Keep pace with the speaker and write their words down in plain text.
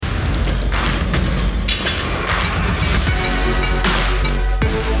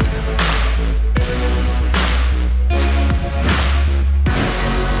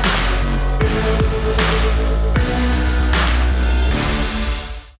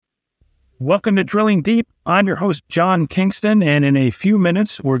Welcome to Drilling Deep. I'm your host, John Kingston, and in a few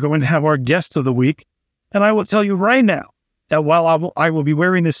minutes, we're going to have our guest of the week. And I will tell you right now that while I will be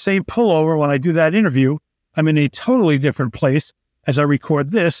wearing the same pullover when I do that interview, I'm in a totally different place as I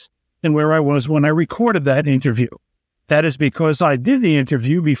record this than where I was when I recorded that interview. That is because I did the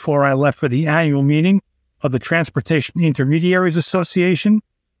interview before I left for the annual meeting of the Transportation Intermediaries Association,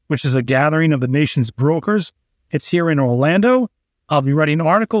 which is a gathering of the nation's brokers. It's here in Orlando. I'll be writing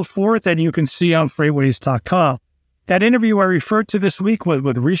articles for it that you can see on freightways.com. That interview I referred to this week was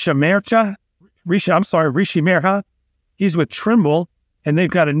with Rishi Merha. He's with Trimble, and they've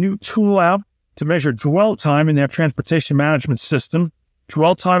got a new tool out to measure dwell time in their transportation management system.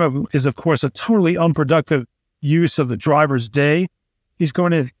 Dwell time is, of course, a totally unproductive use of the driver's day. He's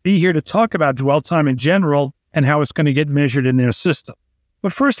going to be here to talk about dwell time in general and how it's going to get measured in their system.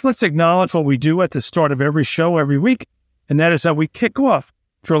 But first, let's acknowledge what we do at the start of every show every week. And that is that we kick off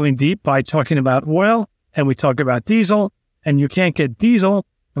Drilling Deep by talking about oil, and we talk about diesel, and you can't get diesel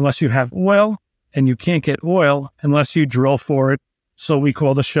unless you have oil, and you can't get oil unless you drill for it. So we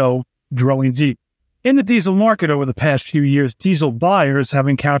call the show Drilling Deep. In the diesel market over the past few years, diesel buyers have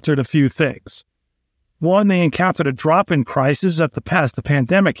encountered a few things. One, they encountered a drop in prices as the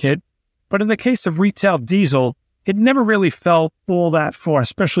pandemic hit, but in the case of retail diesel, it never really fell all that far,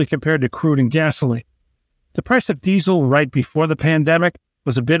 especially compared to crude and gasoline. The price of diesel right before the pandemic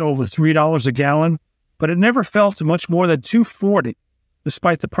was a bit over $3 a gallon, but it never fell to much more than $2.40,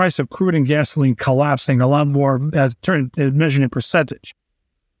 despite the price of crude and gasoline collapsing a lot more as measured in percentage.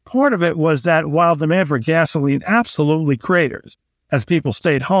 Part of it was that while demand for gasoline absolutely craters as people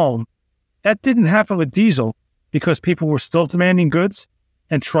stayed home, that didn't happen with diesel because people were still demanding goods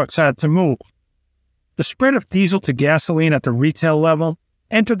and trucks had to move. The spread of diesel to gasoline at the retail level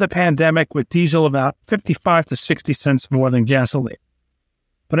entered the pandemic with diesel about 55 to 60 cents more than gasoline.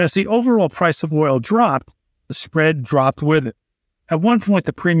 But as the overall price of oil dropped, the spread dropped with it. At one point,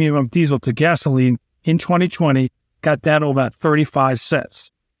 the premium of diesel to gasoline in 2020 got down to about 35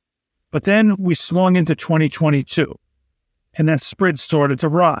 cents. But then we swung into 2022, and that spread started to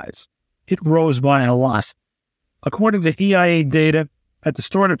rise. It rose by a lot. According to EIA data, at the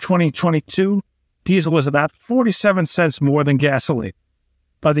start of 2022, diesel was about 47 cents more than gasoline.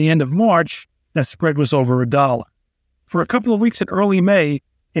 By the end of March, that spread was over $1. For a couple of weeks in early May,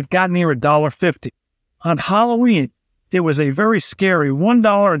 it got near $1.50. On Halloween, it was a very scary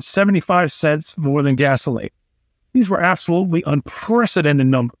 $1.75 more than gasoline. These were absolutely unprecedented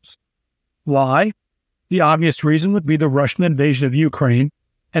numbers. Why? The obvious reason would be the Russian invasion of Ukraine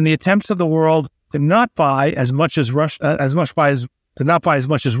and the attempts of the world to not buy as much as Russian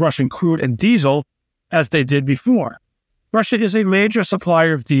crude and diesel as they did before. Russia is a major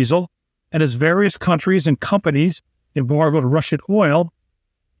supplier of diesel, and as various countries and companies embargoed Russian oil,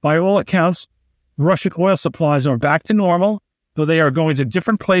 by all accounts, Russian oil supplies are back to normal, though they are going to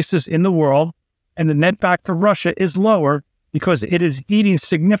different places in the world, and the net back to Russia is lower because it is eating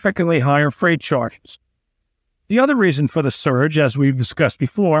significantly higher freight charges. The other reason for the surge, as we've discussed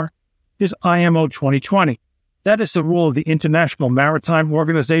before, is IMO 2020. That is the rule of the International Maritime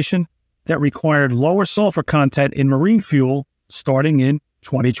Organization that required lower sulfur content in marine fuel starting in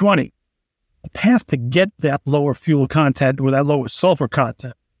 2020. The path to get that lower fuel content or that lower sulfur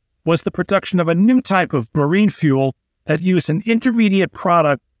content was the production of a new type of marine fuel that used an intermediate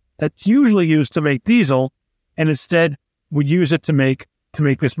product that's usually used to make diesel and instead would use it to make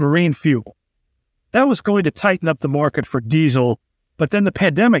this marine fuel. That was going to tighten up the market for diesel, but then the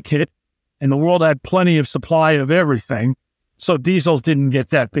pandemic hit and the world had plenty of supply of everything, so diesel didn't get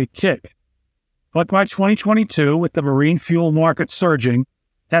that big kick. But by 2022, with the marine fuel market surging,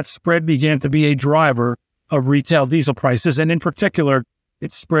 that spread began to be a driver of retail diesel prices, and in particular,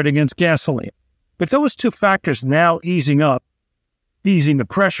 its spread against gasoline. With those two factors now easing the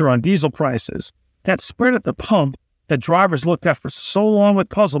pressure on diesel prices, that spread at the pump that drivers looked at for so long with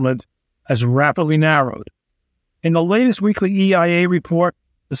puzzlement has rapidly narrowed. In the latest weekly EIA report,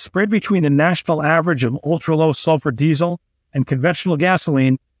 the spread between the national average of ultra-low sulfur diesel and conventional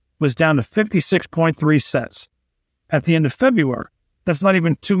gasoline was down to 56.3 cents. At the end of February, that's not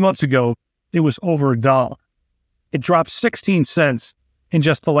even 2 months ago, it was over $1. It dropped 16 cents in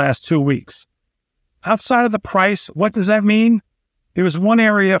just the last 2 weeks. Outside of the price, what does that mean? There is one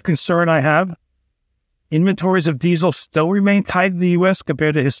area of concern I have. Inventories of diesel still remain tight in the U.S.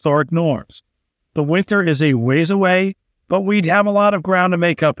 compared to historic norms. The winter is a ways away, but we'd have a lot of ground to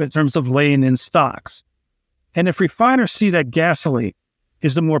make up in terms of laying in stocks. And if refiners see that gasoline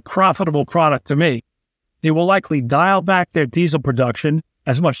is the more profitable product to make, they will likely dial back their diesel production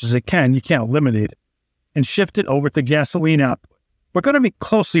as much as they can, you can't eliminate it, and shift it over to gasoline output. we're going to be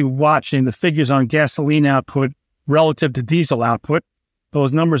closely watching the figures on gasoline output relative to diesel output.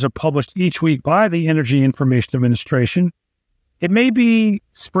 Those numbers are published each week by the Energy Information Administration. It may be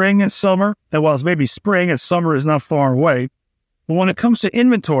spring and summer. Well, it's maybe spring and summer is not far away. But when it comes to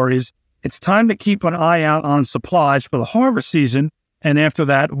inventories, it's time to keep an eye out on supplies for the harvest season and after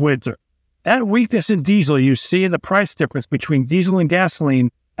that, winter. That weakness in diesel you see in the price difference between diesel and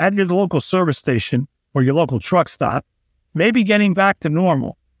gasoline at your local service station or your local truck stop may be getting back to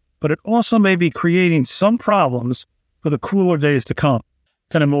normal, but it also may be creating some problems for the cooler days to come.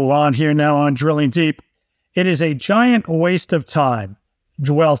 Going to move on here now on Drilling Deep. It is a giant waste of time,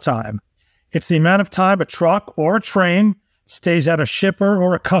 dwell time. It's the amount of time a truck or a train stays at a shipper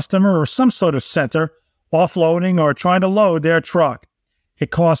or a customer or some sort of center, offloading or trying to load their truck.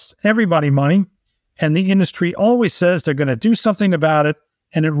 It costs everybody money, and the industry always says they're going to do something about it,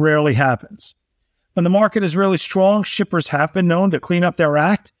 and it rarely happens. When the market is really strong, shippers have been known to clean up their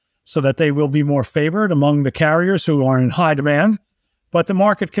act so that they will be more favored among the carriers who are in high demand, but the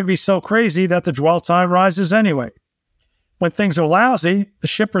market can be so crazy that the dwell time rises anyway. When things are lousy, the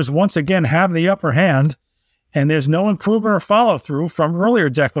shippers once again have the upper hand, and there's no improvement or follow-through from earlier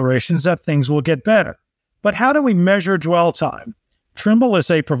declarations that things will get better. But how do we measure dwell time? Trimble is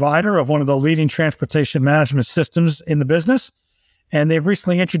a provider of one of the leading transportation management systems in the business, and they've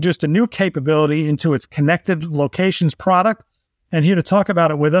recently introduced a new capability into its connected locations product. And here to talk about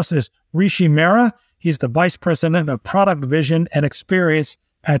it with us is Rishi Mehra. He's the Vice President of Product Vision and Experience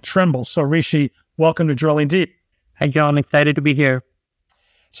at Trimble. So Rishi, welcome to Drilling Deep. Hi, John. Excited to be here.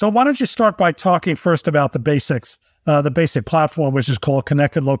 So why don't you start by talking first about the basics, the basic platform, which is called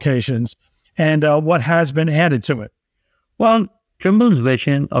Connected Locations, and what has been added to it? Well, Trimble's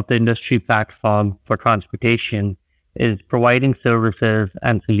vision of the industry platform for transportation is providing services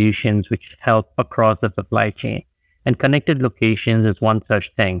and solutions which help across the supply chain. And Connected Locations is one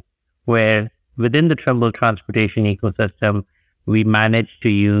such thing, where within the Trimble transportation ecosystem, we manage to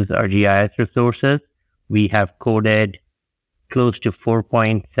use our GIS resources. We have coded close to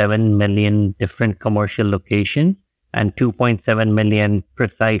 4.7 million different commercial locations and 2.7 million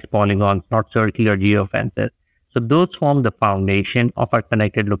precise polygons, not circular geofences. So those form the foundation of our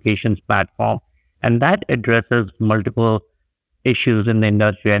Connected Locations platform, and that addresses multiple issues in the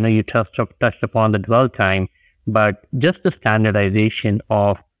industry. I know you touched upon the dwell time, but just the standardization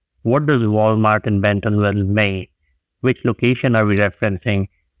of what does Walmart and Bentonville make, which location are we referencing,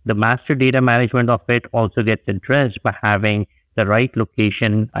 the master data management of it also gets addressed by having the right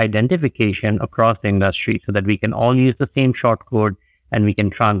location identification across the industry so that we can all use the same shortcode and we can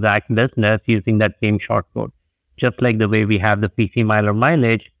transact business using that same shortcode. Just like the way we have the PC mile or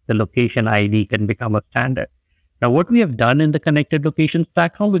mileage, the location ID can become a standard. Now, what we have done in the Connected Locations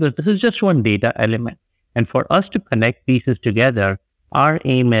platform, because this is just one data element, and for us to connect pieces together, our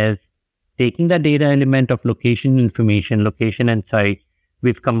aim is taking the data element of location information, location insights.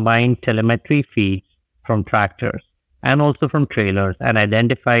 We've combined telemetry feeds from tractors and also from trailers and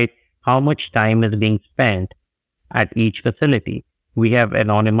identified how much time is being spent at each facility. We have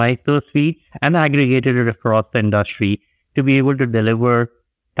anonymized those feeds and aggregated it across the industry to be able to deliver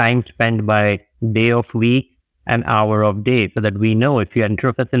time spent by day of week and hour of day so that we know if you enter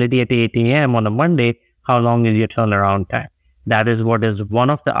a facility at 8 a.m. on a Monday, how long is your turnaround time? That is what is one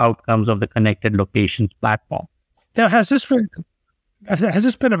of the outcomes of the Connected Locations platform. Now, has this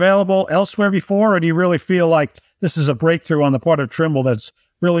been available elsewhere before, or do you really feel like this is a breakthrough on the part of Trimble that's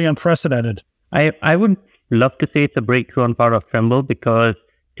really unprecedented? I would love to say it's a breakthrough on part of Trimble because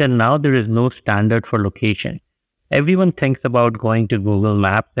till now there is no standard for location. Everyone thinks about going to Google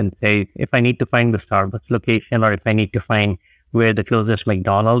Maps and say, if I need to find the Starbucks location or if I need to find where the closest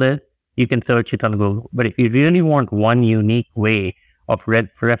McDonald's is, you can search it on Google. But if you really want one unique way of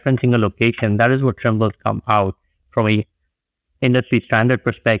referencing a location, that is what Trimble's come out from a industry standard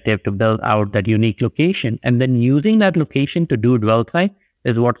perspective to build out that unique location. And then using that location to do dwell time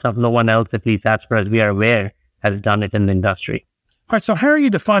is what no one else, at least as far as we are aware, has done it in the industry. All right, so how are you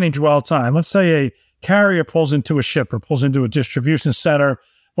defining dwell time? Let's say a carrier pulls into a ship or pulls into a distribution center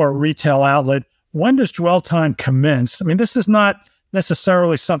or a retail outlet. When does dwell time commence? I mean, this is not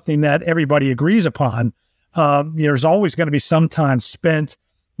necessarily something that everybody agrees upon. There's always going to be some time spent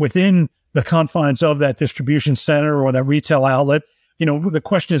within the confines of that distribution center or that retail outlet. The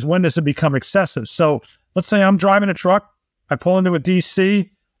question is, when does it become excessive? So let's say I'm driving a truck, I pull into a DC.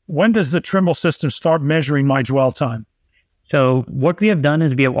 When does the Trimble system start measuring my dwell time? So what we have done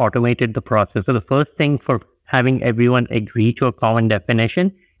is we have automated the process. So the first thing for having everyone agree to a common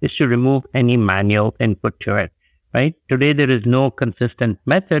definition is to remove any manual input to it, right? Today, there is no consistent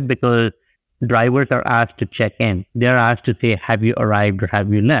method because drivers are asked to check in. They're asked to say, have you arrived or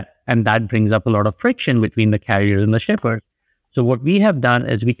have you left? And that brings up a lot of friction between the carriers and the shippers. So what we have done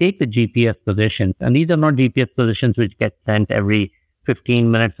is we take the GPS positions, and these are not GPS positions which get sent every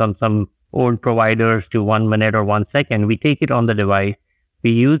 15 minutes on some old providers to 1 minute or 1 second. We take it on the device.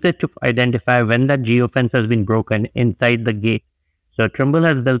 We use it to identify when that geofence has been broken inside the gate. So Trimble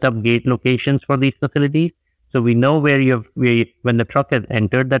has built up gate locations for these facilities. So we know when the truck has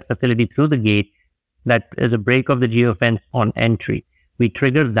entered that facility through the gate, that is a break of the geofence on entry. We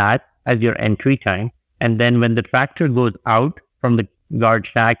trigger that as your entry time. And then when the tractor goes out from the guard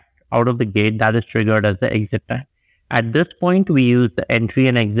shack out of the gate, that is triggered as the exit time. At this point, we use the entry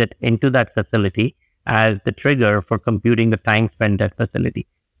and exit into that facility as the trigger for computing the time spent at facility.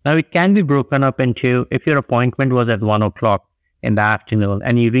 Now, it can be broken up into, if your appointment was at 1 o'clock in the afternoon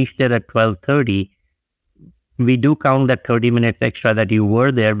and you reached it at 12:30, we do count that 30 minutes extra that you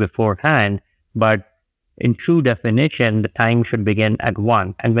were there beforehand, but in true definition, the time should begin at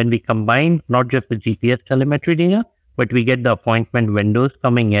 1. And when we combine not just the GPS telemetry data, but we get the appointment windows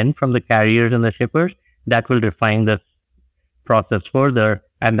coming in from the carriers and the shippers, that will refine this process further,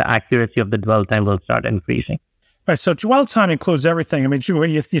 and the accuracy of the dwell time will start increasing. Right. So dwell time includes everything. I mean, when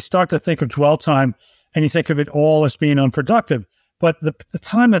you start to think of dwell time and you think of it all as being unproductive, but the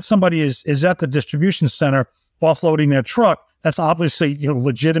time that somebody is at the distribution center offloading their truck, that's obviously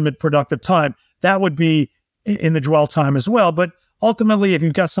legitimate productive time. That would be in the dwell time as well. But ultimately, if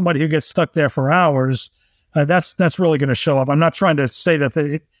you've got somebody who gets stuck there for hours, that's really going to show up. I'm not trying to say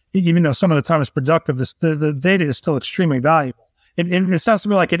that even though some of the time is productive, the data is still extremely valuable. It sounds to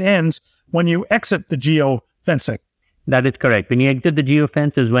me like it ends when you exit the geofencing. That is correct. When you exit the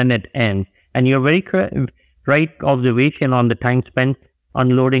geofence is when it ends. And you're very right observation on the time spent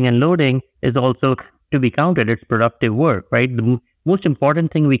unloading and loading is also to be counted. It's productive work, right? The most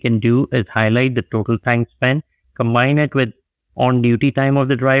important thing we can do is highlight the total time spent, combine it with on-duty time of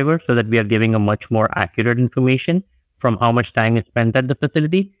the driver so that we are giving a much more accurate information from how much time is spent at the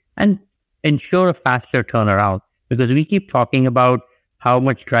facility, and ensure a faster turnaround. Because we keep talking about how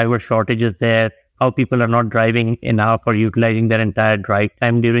much driver shortage is there, how people are not driving enough or utilizing their entire drive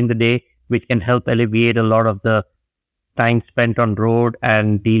time during the day, which can help alleviate a lot of the time spent on road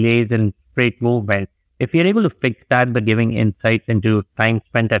and delays in freight movement. If you're able to fix that by giving insights into time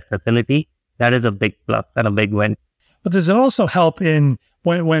spent at facility, that is a big plus and a big win. But does it also help in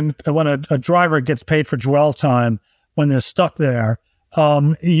when a driver gets paid for dwell time when they're stuck there?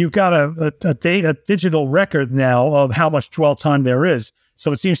 You've got a digital record now of how much dwell time there is.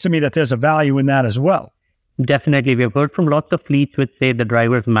 So it seems to me that there's a value in that as well. Definitely. We have heard from lots of fleets which say the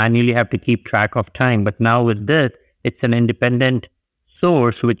drivers manually have to keep track of time. But now with this, it's an independent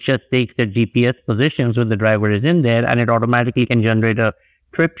source which just takes the GPS positions when the driver is in there, and it automatically can generate a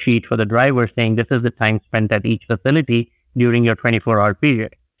trip sheet for the driver saying this is the time spent at each facility during your 24-hour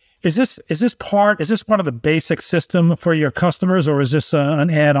period. Is this part of the basic system for your customers, or is this an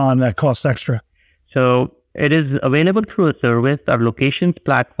add-on that costs extra? So it is available through a service. Our locations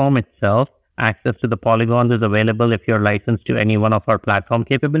platform itself, access to the polygons is available if you're licensed to any one of our platform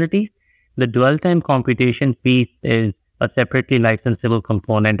capabilities. The dwell time computation piece is a separately licensable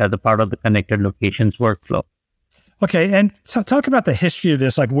component as a part of the connected locations workflow. Okay, and talk about the history of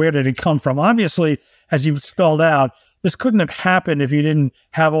this, like where did it come from? Obviously, as you've spelled out, this couldn't have happened if you didn't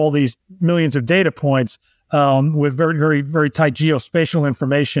have all these millions of data points with very, very, very tight geospatial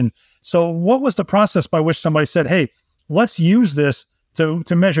information. So what was the process by which somebody said, hey, let's use this to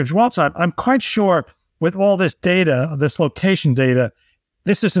measure dwell time? I'm quite sure with all this data, this location data,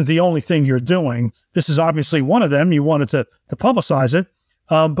 this isn't the only thing you're doing. This is obviously one of them. You wanted to publicize it.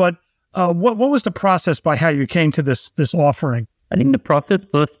 But what was the process by how you came to this offering? I think the process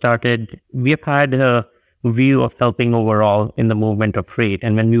first started, we have had a view of helping overall in the movement of freight.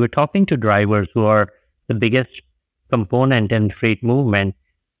 And when we were talking to drivers who are the biggest component in freight movement,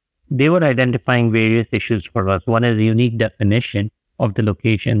 they were identifying various issues for us. One is unique definition of the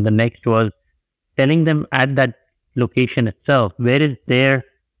location. The next was telling them at that location itself, where is their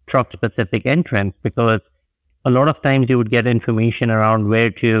truck specific entrance? Because a lot of times you would get information around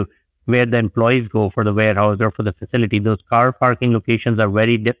where the employees go for the warehouse or for the facility. Those car parking locations are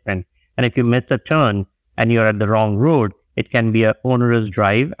very different. And if you miss a turn and you're at the wrong road, it can be an onerous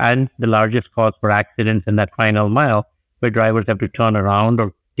drive and the largest cause for accidents in that final mile, where drivers have to turn around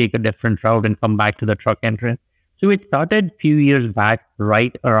or take a different route and come back to the truck entrance. So it started a few years back,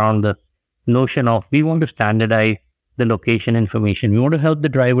 right around the notion of we want to standardize the location information. We want to help the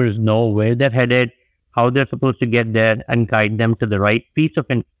drivers know where they're headed, how they're supposed to get there, and guide them to the right piece of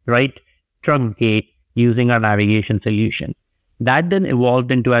right truck gate using our navigation solution. That then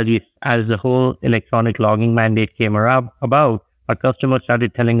evolved into as the whole electronic logging mandate came about, our customers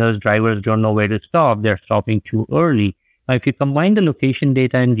started telling us drivers don't know where to stop. They're stopping too early. Now, if you combine the location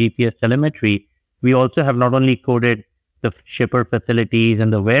data and GPS telemetry, we also have not only coded the shipper facilities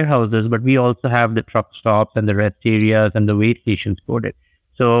and the warehouses, but we also have the truck stops and the rest areas and the way stations coded.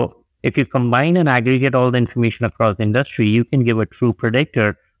 So if you combine and aggregate all the information across the industry, you can give a true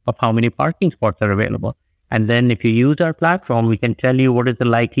predictor of how many parking spots are available. And then if you use our platform, we can tell you what is the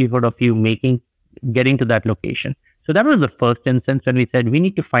likelihood of you getting to that location. So that was the first instance when we said we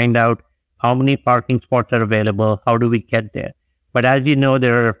need to find out how many parking spots are available, how do we get there? But as you know,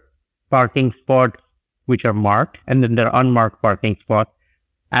 there are parking spots which are marked, and then there are unmarked parking spots.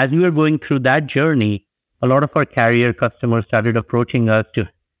 As we were going through that journey, a lot of our carrier customers started approaching us to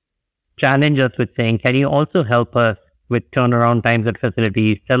challenge us with saying, can you also help us with turnaround times at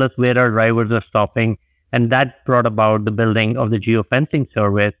facilities? Tell us where our drivers are stopping. And that brought about the building of the geofencing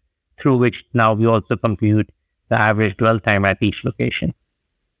service, through which now we also compute the average dwell time at each location.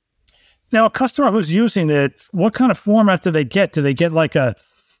 Now, a customer who's using it, what kind of format do they get? Do they get like a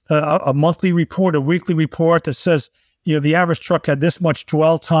monthly report, a weekly report that says, the average truck had this much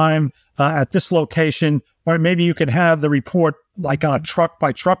dwell time at this location, or maybe you could have the report like on a truck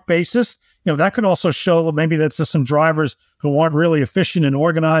by truck basis? That could also show maybe that's just some drivers who aren't really efficient and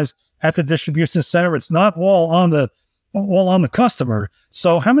organized at the distribution center. It's not all on the customer.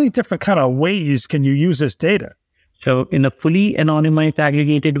 So how many different kind of ways can you use this data? So in a fully anonymized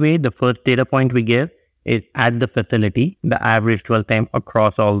aggregated way, the first data point we give is at the facility, the average dwell time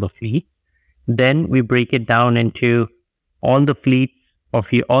across all the fleets. Then we break it down into all the fleets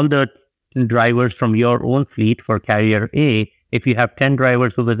all the drivers from your own fleet for carrier A. If you have 10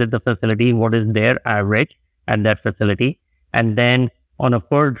 drivers who visit the facility, what is their average at that facility? And then on a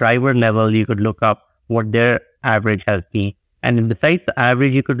per driver level, you could look up what their average has been. And besides the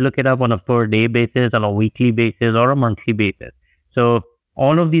average, you could look it up on a per day basis, on a weekly basis, or a monthly basis. So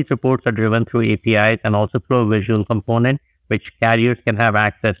all of these reports are driven through APIs and also through a visual component, which carriers can have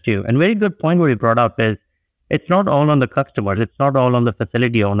access to. And very good point what you brought up is it's not all on the customers. It's not all on the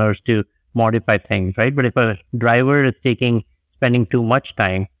facility owners to modify things, right? But if a driver is spending too much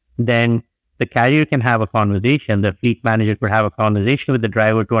time, then the carrier can have a conversation. The fleet manager could have a conversation with the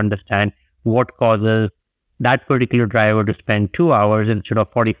driver to understand what causes that particular driver to spend 2 hours instead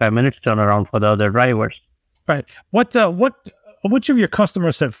of 45 minutes turnaround for the other drivers. Right. Which of your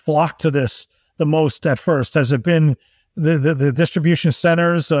customers have flocked to this the most at first? Has it been the distribution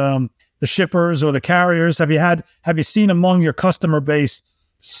centers, the shippers, or the carriers? Have you seen among your customer base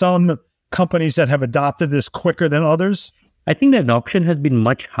some companies that have adopted this quicker than others? I think the adoption has been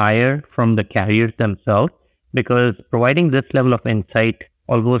much higher from the carriers themselves, because providing this level of insight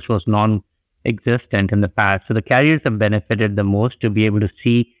almost was non-existent in the past. So the carriers have benefited the most to be able to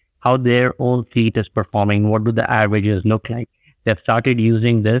see how their own fleet is performing. What do the averages look like? They've started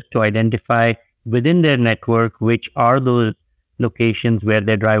using this to identify within their network which are those locations where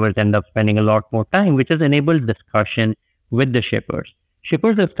their drivers end up spending a lot more time, which has enabled discussion with the shippers.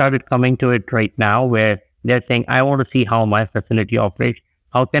 Shippers have started coming to it right now where they're saying, I want to see how my facility operates.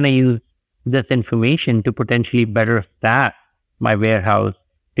 How can I use this information to potentially better staff my warehouse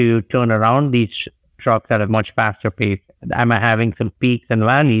to turn around these trucks at a much faster pace? Am I having some peaks and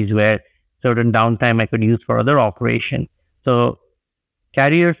valleys where certain downtime I could use for other operations? So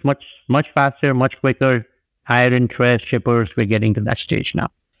carriers much faster, much quicker, higher interest. Shippers, we're getting to that stage now.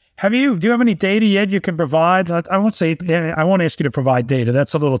 Do you have any data yet you can provide? I won't ask you to provide data.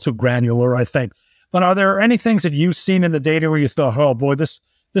 That's a little too granular, I think. But are there any things that you've seen in the data where you thought, oh boy, this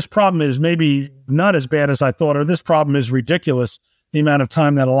problem is maybe not as bad as I thought, or this problem is ridiculous, the amount of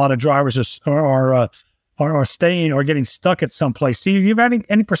time that a lot of drivers are staying or getting stuck at some place? Do you have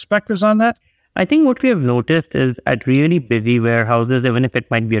any perspectives on that? I think what we have noticed is at really busy warehouses, even if it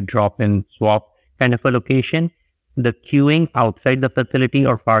might be a drop-in swap kind of a location, the queuing outside the facility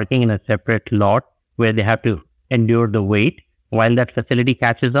or parking in a separate lot where they have to endure the wait while that facility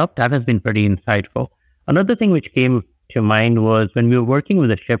catches up, that has been pretty insightful. Another thing which came to mind was when we were working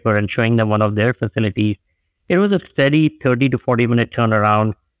with a shipper and showing them one of their facilities, it was a steady 30 to 40 minute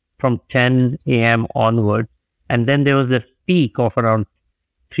turnaround from 10 a.m. onwards. And then there was this peak of around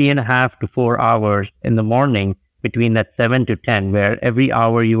 3.5 to 4 hours in the morning between that 7 to 10, where every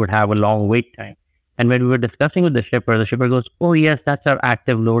hour you would have a long wait time. And when we were discussing with the shipper goes, oh yes, that's our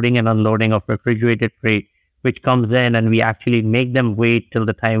active loading and unloading of refrigerated freight, which comes in and we actually make them wait till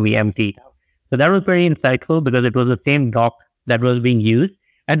the time we empty it out. So that was very insightful because it was the same dock that was being used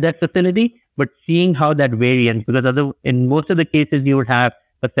at that facility, but seeing how that variance, because in most of the cases you would have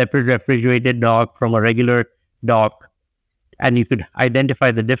a separate refrigerated dock from a regular dock and you could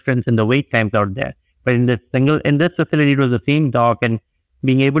identify the difference in the wait times out there. But in this facility, it was the same dock, and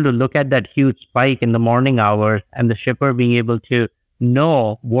being able to look at that huge spike in the morning hours and the shipper being able to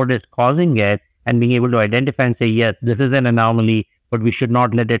know what is causing it and being able to identify and say, yes, this is an anomaly, but we should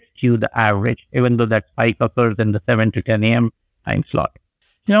not let it skew the average, even though that spike occurs in the 7 to 10 a.m. time slot.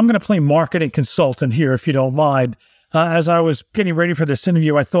 I'm going to play marketing consultant here, if you don't mind. As I was getting ready for this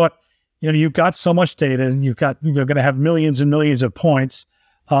interview, I thought, you've got so much data, and you're going to have millions and millions of points,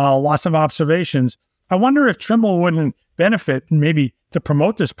 lots of observations. I wonder if Trimble wouldn't benefit maybe to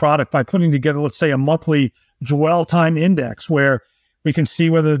promote this product by putting together, let's say, a monthly dwell time index where we can see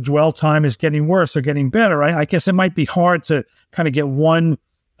whether the dwell time is getting worse or getting better. I guess it might be hard to kind of get one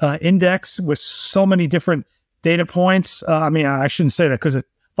index with so many different data points. I shouldn't say that because a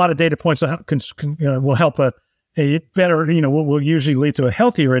lot of data points will help a better, will usually lead to a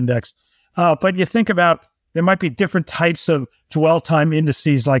healthier index. But you think about, there might be different types of dwell time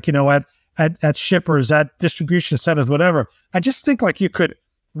indices, like, at shippers, at distribution centers, whatever. I just think like you could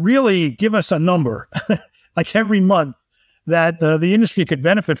really give us a number, like every month, that the industry could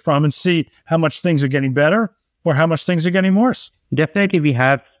benefit from and see how much things are getting better or how much things are getting worse. Definitely, we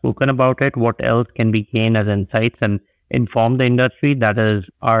have spoken about it. What else can be gained as insights and inform the industry? That is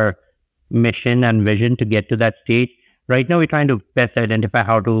our mission and vision to get to that stage. Right now, we're trying to best identify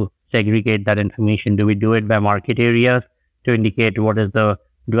how to segregate that information. Do we do it by market areas to indicate what is the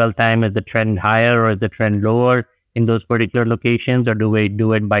dwell time? Is the trend higher or is the trend lower in those particular locations? Or do we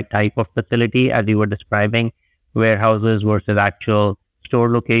do it by type of facility, as you were describing, warehouses versus actual store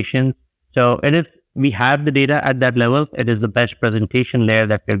locations? So we have the data at that level. It is the best presentation layer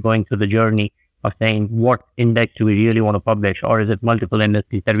that we're going through the journey of saying, what index do we really want to publish, or is it multiple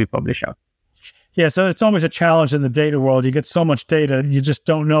indices that we publish out? Yeah, so it's always a challenge in the data world. You get so much data, you just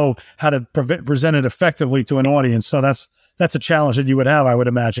don't know how to present it effectively to an audience. So that's a challenge that you would have, I would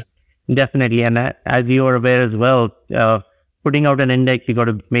imagine. Definitely, and as you are aware as well, putting out an index, you got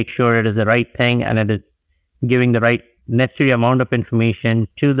to make sure it is the right thing and it is giving the right necessary amount of information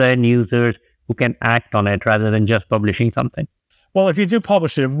to the end users who can act on it rather than just publishing something. Well, if you do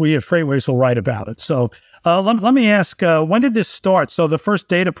publish it, we at Freightwaves will write about it. So let me ask, when did this start? So the first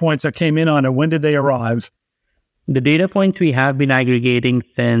data points that came in on it, when did they arrive? The data points we have been aggregating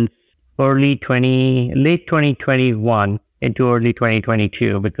since late 2021 into early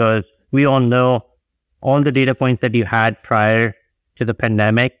 2022, because we all know all the data points that you had prior to the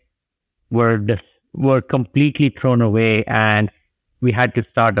pandemic were completely thrown away, and we had to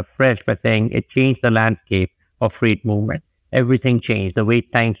start afresh by saying it changed the landscape of freight movement. Everything changed. The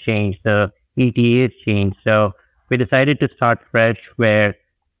wait times changed. The ETAs changed. So we decided to start fresh, where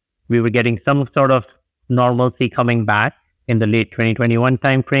we were getting some sort of normalcy coming back in the late 2021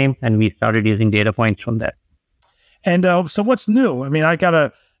 timeframe, and we started using data points from there. And so what's new?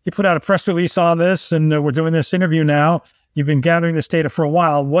 You put out a press release on this, and we're doing this interview now. You've been gathering this data for a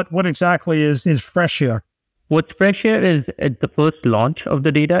while. What exactly is fresh here? What's fresh here is the first launch of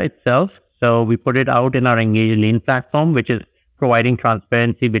the data itself. So we put it out in our Engage Lane platform, which is providing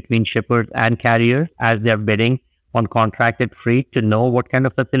transparency between shippers and carriers as they're bidding on contracted freight to know what kind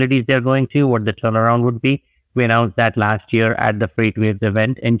of facilities they're going to, what the turnaround would be. We announced that last year at the FreightWaves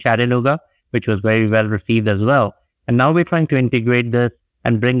event in Chattanooga, which was very well received as well. And now we're trying to integrate this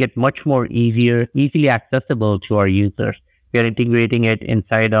and bring it much more easily accessible to our users. We are integrating it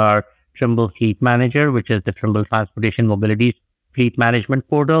inside our Trimble Fleet Manager, which is the Trimble Transportation Mobility Fleet Management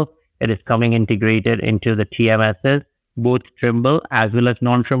Portal. It is coming integrated into the TMSs, both Trimble as well as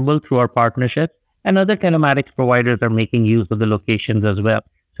non-Trimble, through our partnerships. And other telematics providers are making use of the locations as well,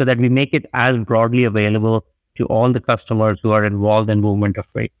 so that we make it as broadly available to all the customers who are involved in movement of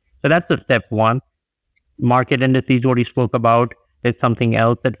freight. So that's the step one. Market indices, what you spoke about, is something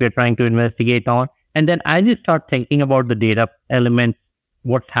else that we're trying to investigate on. And then as you start thinking about the data elements,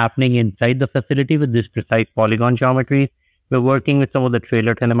 what's happening inside the facility with this precise polygon geometries, we're working with some of the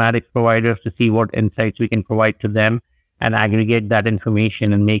trailer telematics providers to see what insights we can provide to them and aggregate that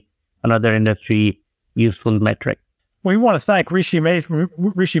information and make another industry useful metric. We want to thank Rishi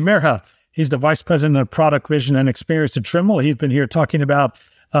Mehra. He's the Vice President of Product Vision and Experience at Trimble. He's been here talking about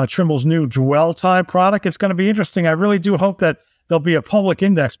Trimble's new dwell time product. It's going to be interesting. I really do hope that there'll be a public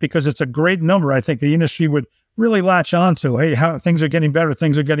index, because it's a great number. I think the industry would really latch on to, hey, how things are getting better,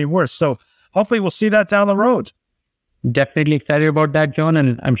 things are getting worse. So hopefully we'll see that down the road. Definitely excited about that, John,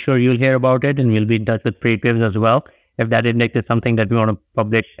 and I'm sure you'll hear about it, and we'll be in touch with FreightWaves as well if that index is something that we want to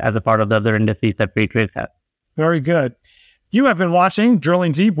publish as a part of the other indices that FreightWaves has. Very good. You have been watching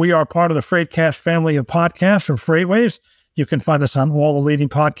Drilling Deep. We are part of the Freightcast family of podcasts from FreightWaves. You can find us on all the leading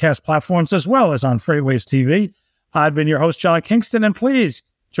podcast platforms as well as on FreightWaves TV. I've been your host, John Kingston, and please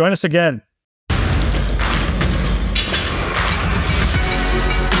join us again